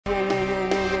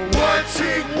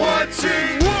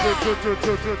Well,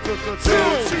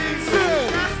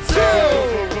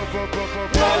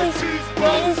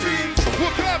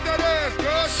 clap that ass,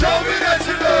 girl. Show me that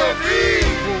you love me.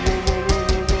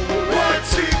 One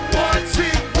cheek, one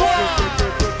cheek, one.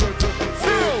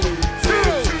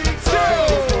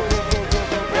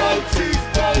 Both cheeks,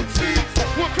 both cheeks.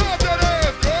 Well, clap that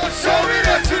ass, girl. Show me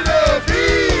that you love me.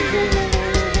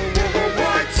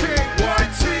 One cheek, one.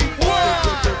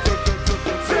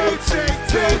 Two cheeks,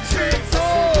 two cheeks.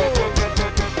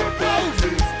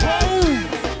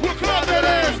 Well, clap that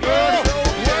ass, girl.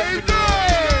 Right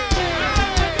there.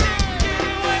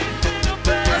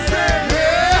 That's it,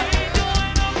 yeah.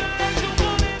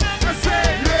 That's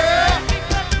it, yeah.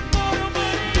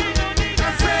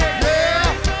 That's it, yeah.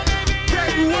 Yeah,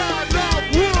 you are love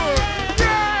wood.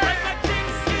 Yeah.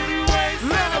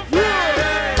 Love wood.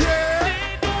 Yeah.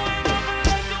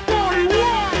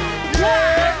 41.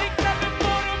 Yeah.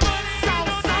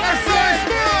 That's it,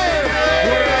 man.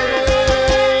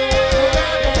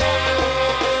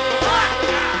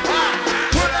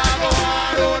 When I go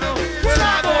hard on them, when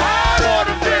I go hard on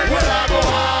them, when I go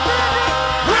hard,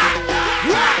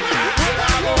 when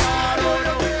I go hard on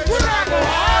them, when I go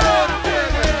hard on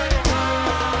them,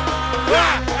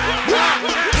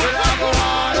 when I go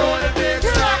hard on them,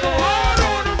 when I go hard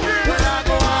on them, when I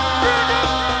go hard.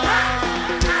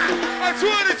 At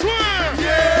 2020,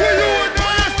 yeah. When you a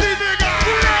nasty nigga,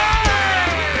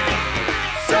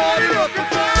 shorty looking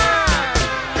fine.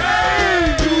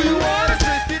 Hey, do you want a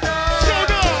 69? Show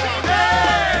up.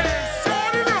 Hey,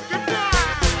 shorty looking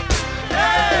fine.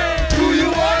 Hey, do you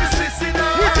want a 69?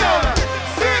 We tell her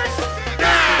 6,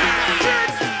 9,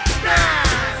 6, 9,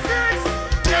 6,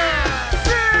 9,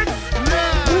 6,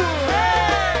 9. Hey,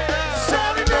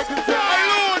 shorty looking fine. Hey,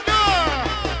 Lord, nah.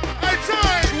 Hey,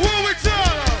 Tank, what we tell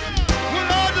her? Well,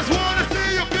 I just wanna see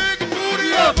your big booty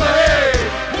up ahead.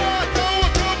 Well, I throw a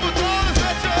couple dollars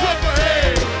at your upper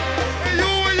head. And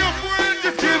you and your friend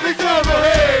just give each other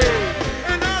head.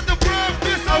 And after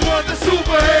breakfast, I want the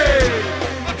super head.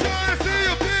 I'm trying to see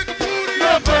your big booty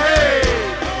up ahead.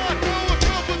 Well, I throw a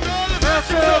couple dollars at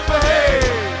your upper head.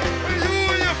 And you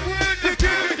and your friend just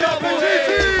give each other head.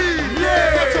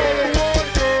 Yeah. I told her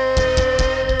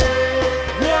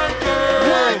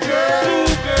one girl, two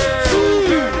girls.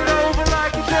 Turn it over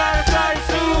like you trying to say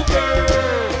two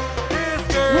girls. This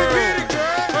girl, we get it,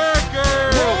 girl. Her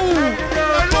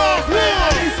girl, I lost one. I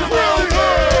need some more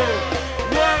girls.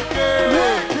 One girl,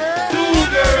 two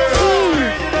girls. Turn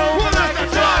it over like you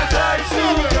trying to say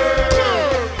two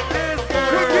girls. This girl,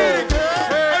 we get it, girl.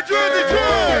 I dread the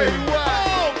joy.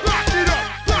 Oh, block it up,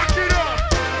 block it up.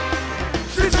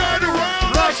 She turned around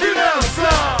like she never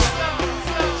saw.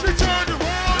 She turned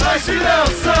around like she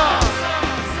never saw.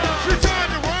 She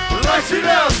turned around like she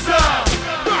never